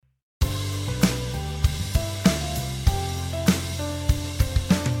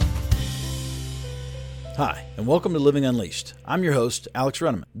Hi, and welcome to Living Unleashed. I'm your host, Alex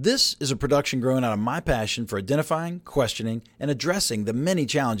Runneman. This is a production growing out of my passion for identifying, questioning, and addressing the many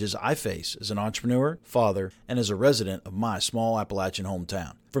challenges I face as an entrepreneur, father, and as a resident of my small Appalachian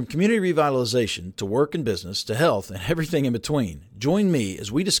hometown. From community revitalization to work and business to health and everything in between, join me as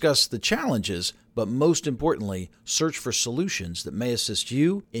we discuss the challenges, but most importantly, search for solutions that may assist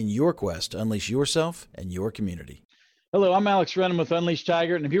you in your quest to unleash yourself and your community. Hello, I'm Alex Runneman with Unleashed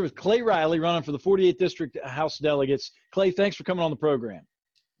Tiger, and I'm here with Clay Riley, running for the 48th District House Delegates. Clay, thanks for coming on the program.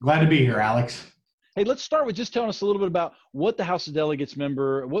 Glad to be here, Alex. Hey, let's start with just telling us a little bit about what the House of Delegates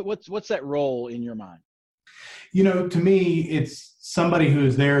member, what's that role in your mind? You know, to me, it's somebody who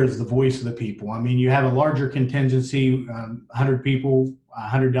is there as the voice of the people. I mean, you have a larger contingency, 100 people,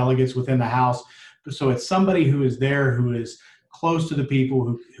 100 delegates within the House. So it's somebody who is there, who is close to the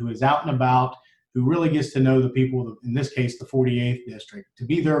people, who is out and about, who really gets to know the people, in this case, the 48th District, to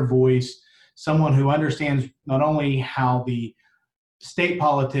be their voice, someone who understands not only how the state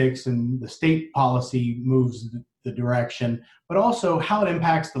politics and the state policy moves the direction, but also how it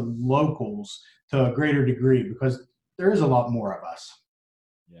impacts the locals to a greater degree, because there is a lot more of us.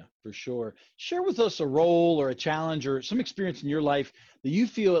 Yeah, for sure. Share with us a role or a challenge or some experience in your life that you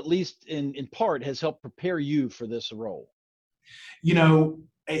feel, at least in part, has helped prepare you for this role. You know,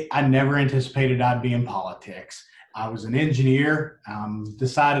 I never anticipated I'd be in politics. I was an engineer,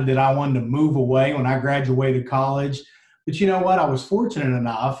 decided that I wanted to move away when I graduated college. But you know what? I was fortunate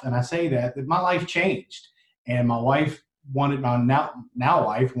enough, and I say that my life changed. And my wife wanted, my now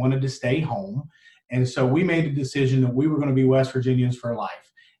wife wanted to stay home. And so we made the decision that we were going to be West Virginians for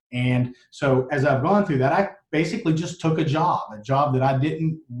life. And so as I've gone through that, I basically just took a job that I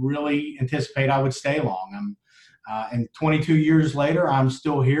didn't really anticipate I would stay long. And 22 years later, I'm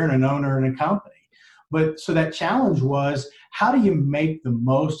still here and an owner in a company. But so that challenge was, how do you make the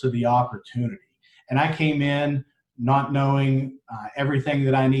most of the opportunity? And I came in not knowing everything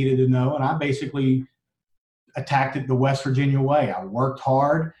that I needed to know. And I basically attacked it the West Virginia way. I worked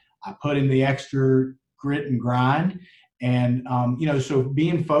hard. I put in the extra grit and grind. And, so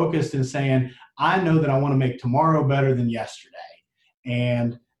being focused and saying, I know that I want to make tomorrow better than yesterday.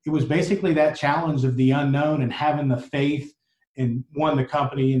 And it was basically that challenge of the unknown and having the faith in, one, the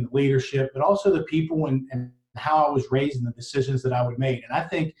company and the leadership, but also the people and how I was raised and the decisions that I would make. And I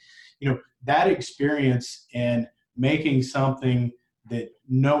think, that experience in making something that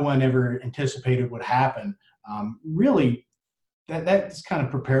no one ever anticipated would happen, really, that's kind of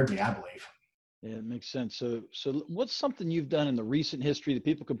prepared me, I believe. Yeah, it makes sense. So what's something you've done in the recent history that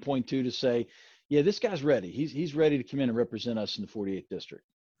people can point to say, yeah, this guy's ready. He's ready to come in and represent us in the 48th District?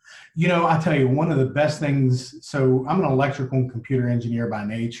 I tell you, one of the best things, so I'm an electrical and computer engineer by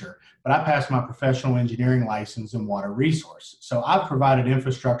nature, but I passed my professional engineering license in water resources. So I've provided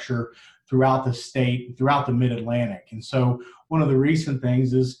infrastructure throughout the state, throughout the mid-Atlantic. And so one of the recent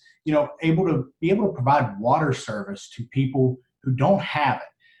things is, able to provide water service to people who don't have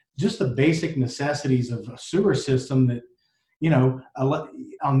it. Just the basic necessities of a sewer system that,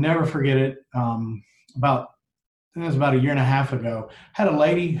 I'll never forget it. It was about a year and a half ago, had a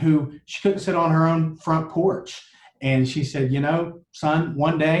lady who she couldn't sit on her own front porch. And she said, son,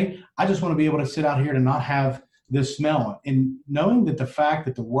 one day I just want to be able to sit out here to not have this smell. And knowing that the fact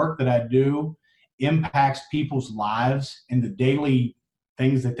that the work that I do impacts people's lives and the daily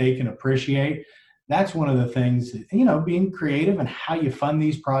things that they can appreciate, that's one of the things that, being creative and how you fund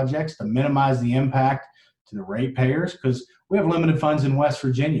these projects to minimize the impact to the ratepayers, because we have limited funds in West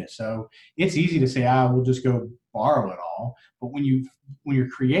Virginia. So it's easy to say, we'll just go borrow it all. But when you're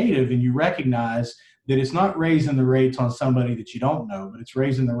creative and you recognize that it's not raising the rates on somebody that you don't know, but it's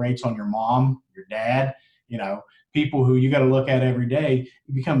raising the rates on your mom, your dad, people who you got to look at every day,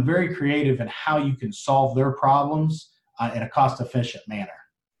 you become very creative in how you can solve their problems in a cost-efficient manner.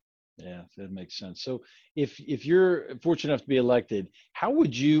 Yeah, that makes sense. So if you're fortunate enough to be elected,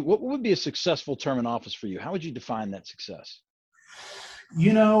 what would be a successful term in office for you? How would you define that success?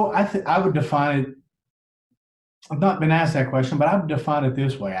 I would define it, I've not been asked that question, but I would define it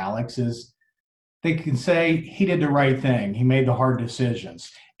this way, Alex, is they can say he did the right thing. He made the hard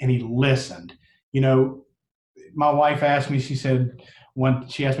decisions and he listened. My wife asked me, she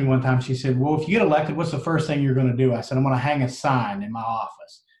asked me one time, she said, well, if you get elected, what's the first thing you're going to do? I said, I'm going to hang a sign in my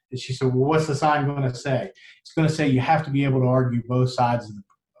office. And she said, well, what's the sign going to say? It's going to say you have to be able to argue both sides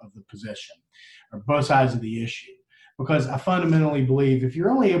of the position or both sides of the issue. Because I fundamentally believe if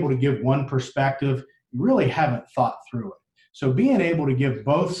you're only able to give one perspective, you really haven't thought through it. So being able to give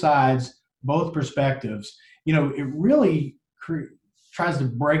both sides, both perspectives, it really tries to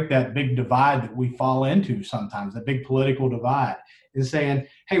break that big divide that we fall into sometimes, that big political divide, is saying,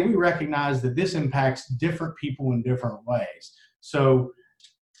 hey, we recognize that this impacts different people in different ways. So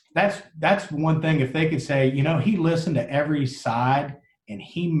that's one thing. If they could say, he listened to every side and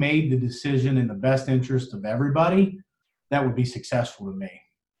he made the decision in the best interest of everybody, that would be successful to me.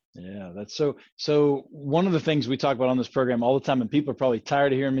 Yeah, that's so one of the things we talk about on this program all the time, and people are probably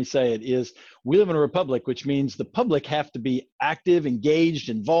tired of hearing me say it, is we live in a republic, which means the public have to be active, engaged,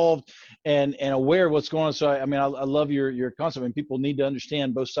 involved, and aware of what's going on. So I love your concept. I mean, people need to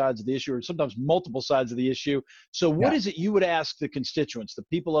understand both sides of the issue, or sometimes multiple sides of the issue. So what is it you would ask the constituents, the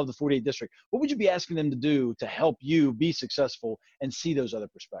people of the 48th district? What would you be asking them to do to help you be successful and see those other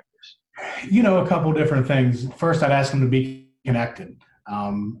perspectives? A couple different things. First, I'd ask them to be connected.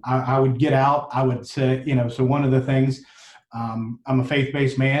 I would get out. I would say, so one of the things, I'm a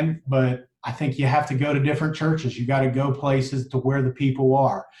faith-based man, but I think you have to go to different churches. You got to go places to where the people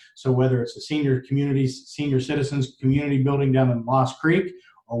are. So whether it's a senior citizens community building down in Lost Creek,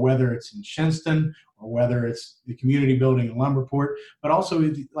 or whether it's in Shinston, or whether it's the community building in Lumberport, but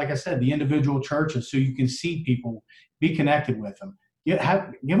also, like I said, the individual churches, so you can see people, be connected with them, give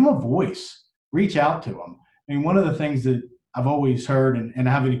them a voice, reach out to them. I mean, one of the things that I've always heard and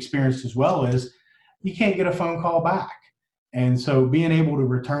have experienced as well is you can't get a phone call back. And so being able to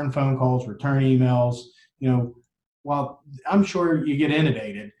return phone calls, return emails, while I'm sure you get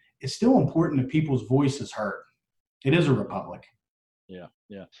inundated, it's still important that people's voice is heard. It is a republic. Yeah.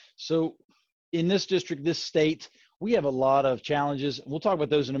 So in this district, this state, we have a lot of challenges. We'll talk about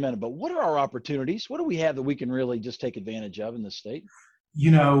those in a minute, but what are our opportunities? What do we have that we can really just take advantage of in this state? We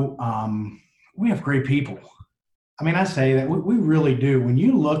have great people. I mean, I say that we really do. When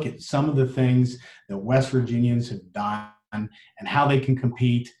you look at some of the things that West Virginians have done and how they can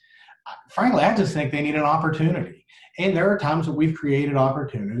compete, frankly, I just think they need an opportunity. And there are times that we've created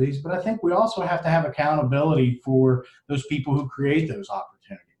opportunities, but I think we also have to have accountability for those people who create those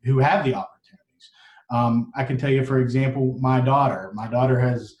opportunities, who have the opportunities. I can tell you, for example, my daughter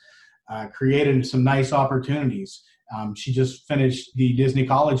has created some nice opportunities. She just finished the Disney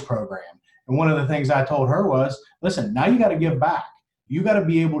College program. And one of the things I told her was, listen, now you got to give back. You got to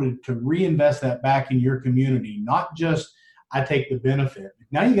be able to reinvest that back in your community, not just I take the benefit.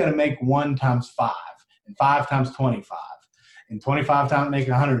 Now you got to make 1 times 5 and 5 times 25 and 25 times make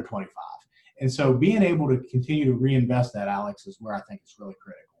 125. And so being able to continue to reinvest that, Alex, is where I think it's really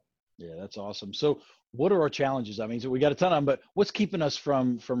critical. Yeah, that's awesome. So what are our challenges? I mean, so we got a ton of them, but what's keeping us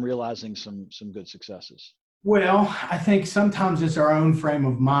from realizing some good successes? Well, I think sometimes it's our own frame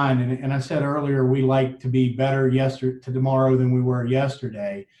of mind. And I said earlier, we like to be better tomorrow than we were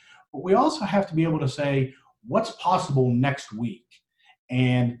yesterday. But we also have to be able to say, what's possible next week?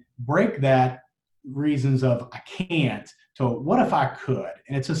 And break that reasons of I can't to what if I could?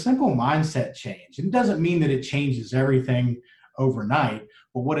 And it's a simple mindset change. It doesn't mean that it changes everything overnight.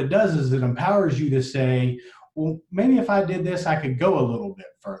 But what it does is it empowers you to say, well, maybe if I did this, I could go a little bit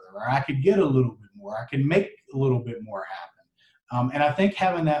further, or I could get a little bit more. I can make a little bit more happen. And I think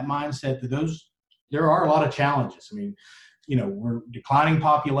having that mindset that there are a lot of challenges. I mean, we're declining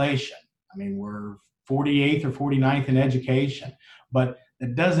population. I mean, we're 48th or 49th in education, but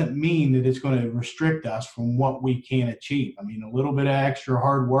that doesn't mean that it's going to restrict us from what we can achieve. I mean, a little bit of extra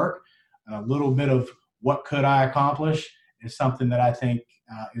hard work and a little bit of what could I accomplish is something that I think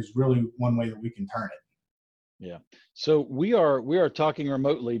is really one way that we can turn it. Yeah. So we are talking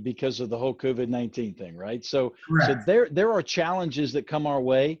remotely because of the whole COVID-19 thing, right? So there are challenges that come our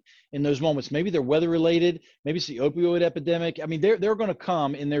way in those moments. Maybe they're weather related, maybe it's the opioid epidemic. I mean, they're going to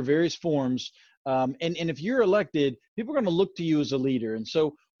come in their various forms. And if you're elected, people are going to look to you as a leader. And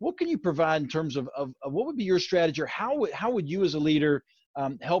so what can you provide in terms of what would be your strategy, or how would you as a leader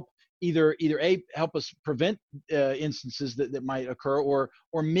help either help us prevent instances that might occur or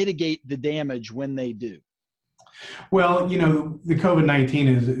mitigate the damage when they do? Well, the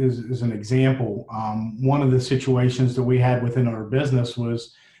COVID-19 is an example. One of the situations that we had within our business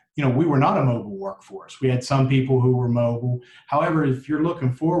was, we were not a mobile workforce. We had some people who were mobile. However, if you're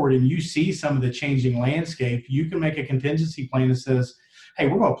looking forward and you see some of the changing landscape, you can make a contingency plan that says, hey,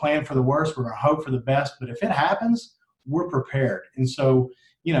 we're going to plan for the worst. We're going to hope for the best. But if it happens, we're prepared. And so,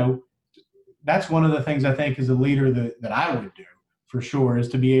 that's one of the things I think as a leader that I would do for sure, is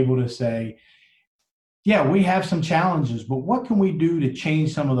to be able to say, yeah, we have some challenges, but what can we do to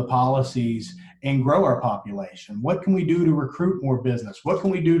change some of the policies and grow our population? What can we do to recruit more business? What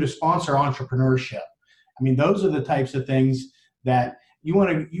can we do to sponsor entrepreneurship? I mean, those are the types of things that you want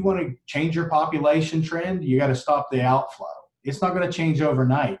to change your population trend. You got to stop the outflow. It's not going to change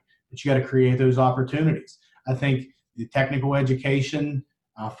overnight, but you got to create those opportunities. I think the technical education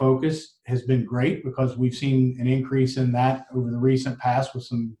focus has been great because we've seen an increase in that over the recent past with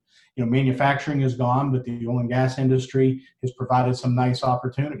some, manufacturing is gone, but the oil and gas industry has provided some nice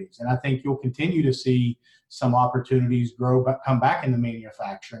opportunities. And I think you'll continue to see some opportunities come back into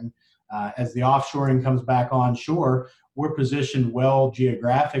manufacturing. As the offshoring comes back onshore, we're positioned well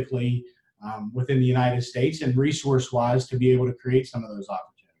geographically within the United States and resource-wise to be able to create some of those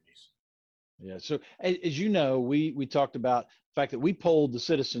opportunities. Yeah. So as you know, we talked about the fact that we polled the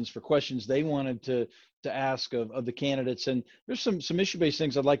citizens for questions they wanted to ask of the candidates, and there's some issue-based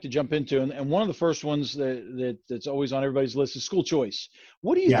things I'd like to jump into, and one of the first ones that's always on everybody's list is school choice.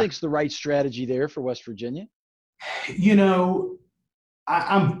 What do you think is the right strategy there for West Virginia?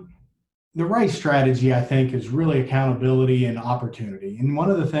 I'm the right strategy, I think, is really accountability and opportunity. And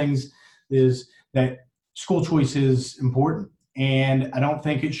one of the things is that school choice is important. And I don't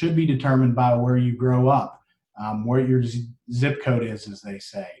think it should be determined by where you grow up, where your zip code is, as they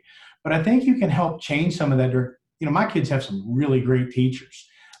say. But I think you can help change some of that. My kids have some really great teachers.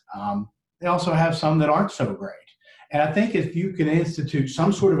 They also have some that aren't so great. And I think if you can institute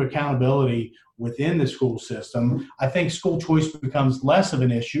some sort of accountability within the school system, I think school choice becomes less of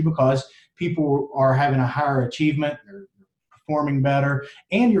an issue because people are having a higher achievement, they're performing better,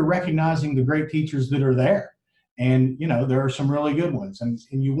 and you're recognizing the great teachers that are there. And, there are some really good ones. And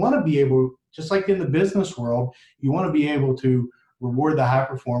you want to be able, just like in the business world, you want to be able to reward the high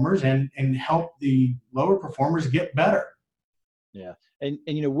performers and help the lower performers get better. Yeah. And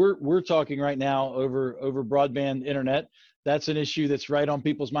we're talking right now over broadband internet. That's an issue that's right on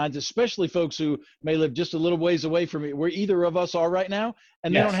people's minds, especially folks who may live just a little ways away from it, where either of us are right now,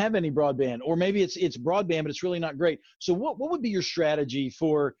 and they don't have any broadband, or maybe it's broadband, but it's really not great. So what would be your strategy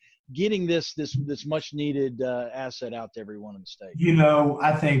for getting this much needed asset out to everyone in the state?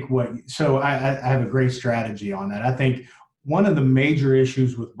 I think I have a great strategy on that. I think one of the major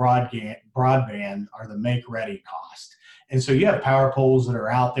issues with broadband are the make-ready cost. And so you have power poles that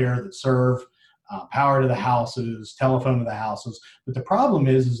are out there that serve power to the houses, telephone to the houses. But the problem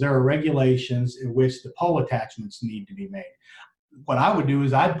is there are regulations in which the pole attachments need to be made. What I would do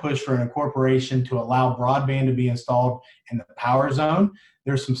is I'd push for an incorporation to allow broadband to be installed in the power zone.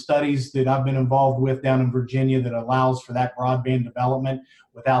 There's some studies that I've been involved with down in Virginia that allows for that broadband development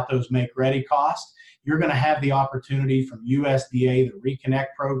without those make-ready costs. You're going to have the opportunity from USDA, the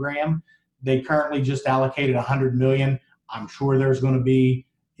Reconnect program. They currently just allocated $100 million. I'm sure there's going to be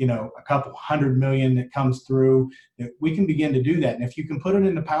a couple $100 million that comes through that we can begin to do that. And if you can put it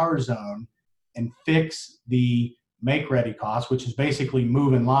in the power zone and fix the make-ready cost, which is basically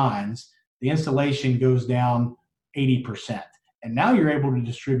moving lines, the installation goes down 80%. And now you're able to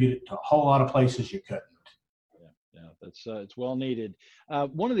distribute it to a whole lot of places you couldn't. Yeah, that's it's well needed.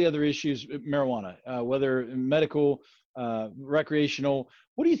 One of the other issues, marijuana, whether medical, recreational,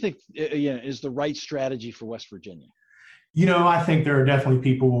 what do you think is the right strategy for West Virginia? I think there are definitely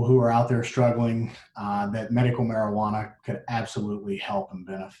people who are out there struggling that medical marijuana could absolutely help and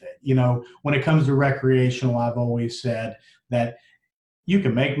benefit. When it comes to recreational, I've always said that you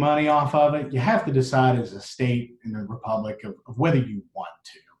can make money off of it. You have to decide as a state in the republic of whether you want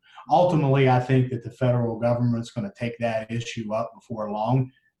to. Ultimately, I think that the federal government's going to take that issue up before long.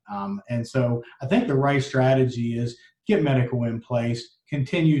 And so I think the right strategy is get medical in place,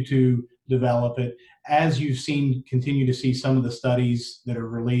 continue to develop it. As you've seen, continue to see some of the studies that are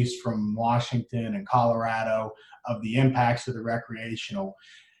released from Washington and Colorado of the impacts of the recreational.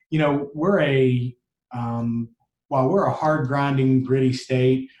 While we're a hard grinding, gritty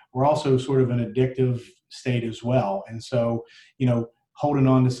state, we're also sort of an addictive state as well. And so, holding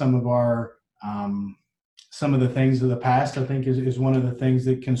on to some of our, some of the things of the past, I think is one of the things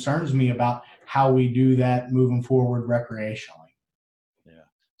that concerns me about how we do that moving forward recreationally.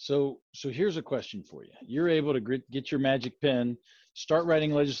 So here's a question for you. You're able to get your magic pen, start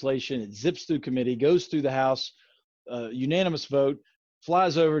writing legislation. It zips through committee, goes through the House, unanimous vote,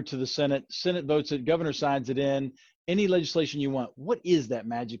 flies over to the Senate. Senate votes it. Governor signs it in. Any legislation you want. What is that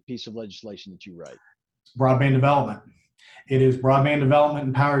magic piece of legislation that you write? Broadband development. It is broadband development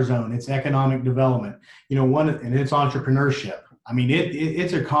and power zone. It's economic development. And it's entrepreneurship. I mean,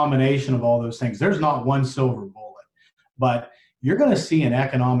 it's a combination of all those things. There's not one silver bullet, but you're going to see an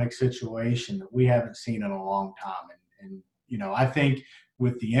economic situation that we haven't seen in a long time. And I think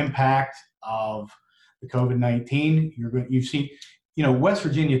with the impact of the COVID-19, you've seen, West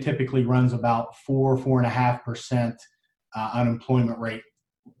Virginia typically runs about 4.5% unemployment rate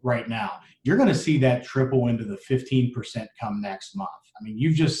right now. You're going to see that triple into the 15% come next month. I mean,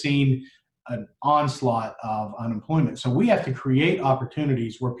 you've just seen an onslaught of unemployment. So we have to create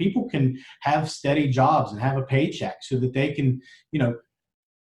opportunities where people can have steady jobs and have a paycheck so that they can,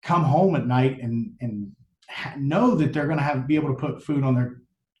 come home at night and know that they're going to be able to put food on their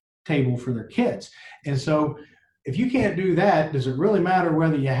table for their kids. And so if you can't do that, does it really matter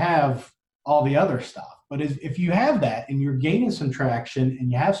whether you have all the other stuff? But if you have that and you're gaining some traction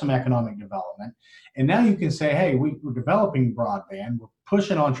and you have some economic development, and now you can say, hey, we're developing broadband, we're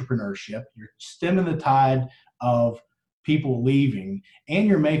pushing entrepreneurship, you're stemming the tide of people leaving, and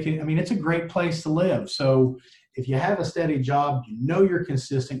you're making, it's a great place to live. So if you have a steady job, you're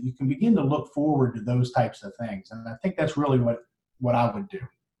consistent, you can begin to look forward to those types of things. And I think that's really what I would do.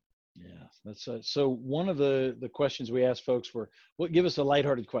 Yeah, that's so one of the questions we asked folks were, give us a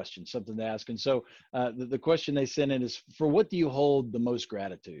lighthearted question, something to ask. And so the question they sent in is, for what do you hold the most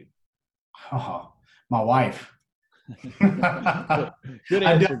gratitude? Oh, my wife. Good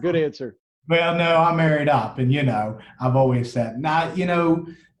answer. Good answer. Well, no, I'm married up, and I've always said,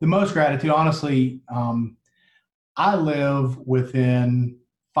 the most gratitude, honestly, I live within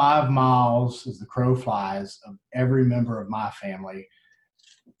 5 miles, as the crow flies, of every member of my family.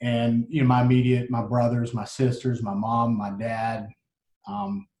 And, my immediate, my brothers, my sisters, my mom, my dad.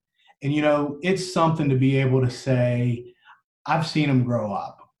 And, it's something to be able to say, I've seen them grow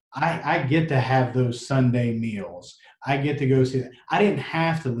up. I get to have those Sunday meals. I get to go see that. I didn't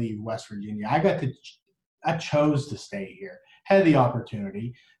have to leave West Virginia. I chose to stay here, had the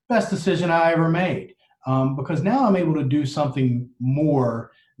opportunity. Best decision I ever made. Because now I'm able to do something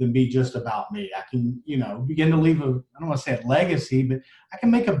more than be just about me. I can, begin to leave I don't want to say a legacy, but I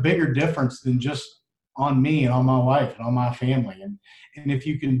can make a bigger difference than just on me and on my wife and on my family. And if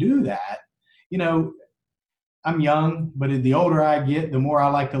you can do that, I'm young, but the older I get, the more I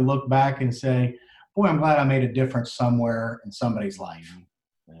like to look back and say, boy, I'm glad I made a difference somewhere in somebody's life.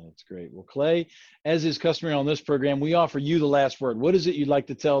 That's great. Well, Clay, as is customary on this program, we offer you the last word. What is it you'd like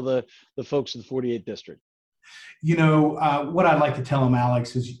to tell the folks of the 48th District? What I'd like to tell them,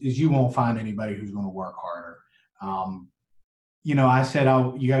 Alex, is you won't find anybody who's going to work harder. I said,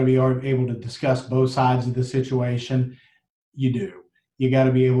 you got to be able to discuss both sides of the situation. You do. You got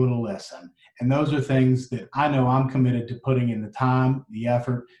to be able to listen. And those are things that I know I'm committed to putting in the time, the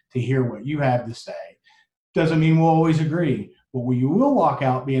effort to hear what you have to say. Doesn't mean we'll always agree, but you will walk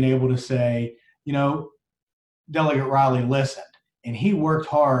out being able to say, Delegate Riley listened and he worked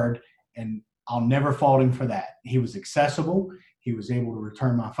hard, and I'll never fault him for that. He was accessible. He was able to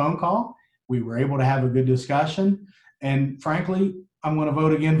return my phone call. We were able to have a good discussion. And frankly, I'm going to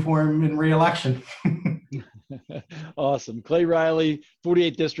vote again for him in re-election. Awesome. Clay Riley,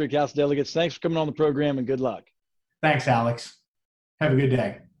 48th District House Delegates, thanks for coming on the program and good luck. Thanks, Alex. Have a good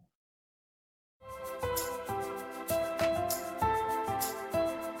day.